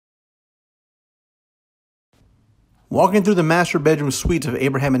Walking through the master bedroom suites of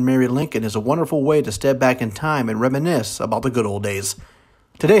Abraham and Mary Lincoln is a wonderful way to step back in time and reminisce about the good old days.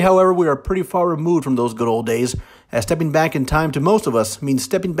 Today, however, we are pretty far removed from those good old days, as stepping back in time to most of us means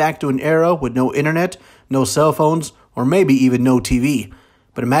stepping back to an era with no internet, no cell phones, or maybe even no TV.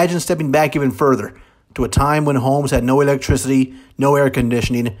 But imagine stepping back even further, to a time when homes had no electricity, no air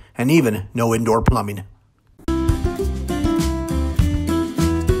conditioning, and even no indoor plumbing.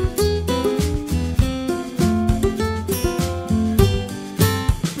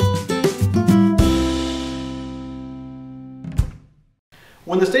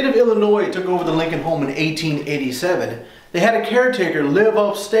 When the state of Illinois took over the Lincoln home in 1887, they had a caretaker live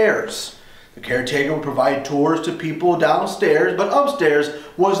upstairs. The caretaker would provide tours to people downstairs, but upstairs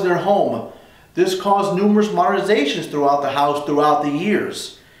was their home. This caused numerous modernizations throughout the house throughout the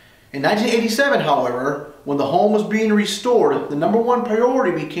years. In 1987, however, when the home was being restored, the number one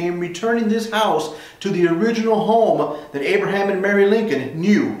priority became returning this house to the original home that Abraham and Mary Lincoln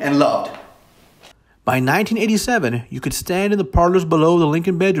knew and loved. By 1987, you could stand in the parlors below the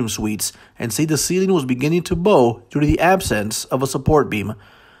Lincoln bedroom suites and see the ceiling was beginning to bow due to the absence of a support beam.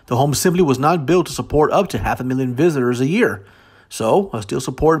 The home simply was not built to support up to 500,000 visitors a year. So, a steel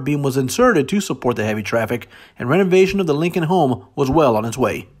support beam was inserted to support the heavy traffic, and renovation of the Lincoln home was well on its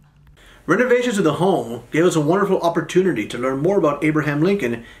way. Renovations of the home gave us a wonderful opportunity to learn more about Abraham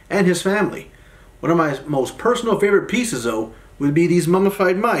Lincoln and his family. One of my most personal favorite pieces, though, would be these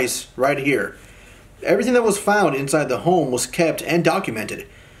mummified mice right here. Everything that was found inside the home was kept and documented,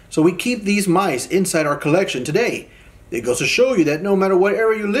 so we keep these mice inside our collection today. It goes to show you that no matter what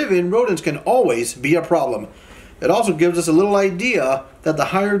area you live in, rodents can always be a problem. It also gives us a little idea that the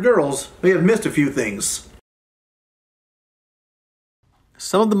hired girls may have missed a few things.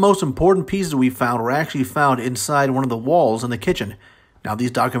 Some of the most important pieces we found were actually found inside one of the walls in the kitchen. Now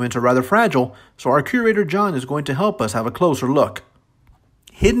these documents are rather fragile, so our curator John is going to help us have a closer look.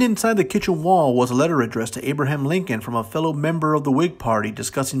 Hidden inside the kitchen wall was a letter addressed to Abraham Lincoln from a fellow member of the Whig Party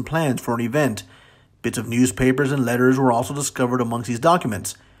discussing plans for an event. Bits of newspapers and letters were also discovered amongst these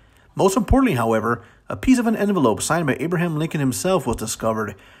documents. Most importantly, however, a piece of an envelope signed by Abraham Lincoln himself was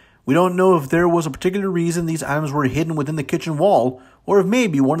discovered. We don't know if there was a particular reason these items were hidden within the kitchen wall, or if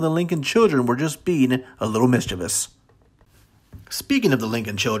maybe one of the Lincoln children were just being a little mischievous. Speaking of the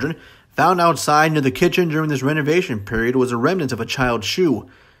Lincoln children, found outside near the kitchen during this renovation period was a remnant of a child's shoe.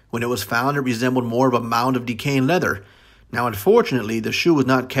 When it was found, it resembled more of a mound of decaying leather. Now, unfortunately, the shoe was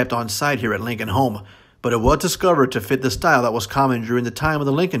not kept on site here at Lincoln Home, but it was discovered to fit the style that was common during the time of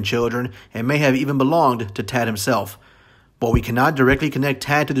the Lincoln children and may have even belonged to Tad himself. While we cannot directly connect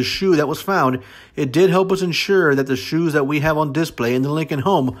Tad to the shoe that was found, it did help us ensure that the shoes that we have on display in the Lincoln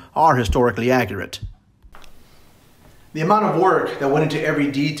Home are historically accurate. The amount of work that went into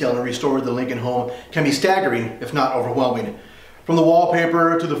every detail in restoring the Lincoln home can be staggering, if not overwhelming. From the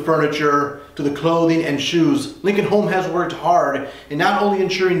wallpaper to the furniture to the clothing and shoes, Lincoln Home has worked hard in not only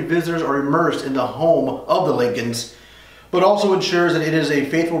ensuring visitors are immersed in the home of the Lincolns, but also ensures that it is a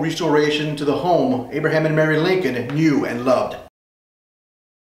faithful restoration to the home Abraham and Mary Lincoln knew and loved.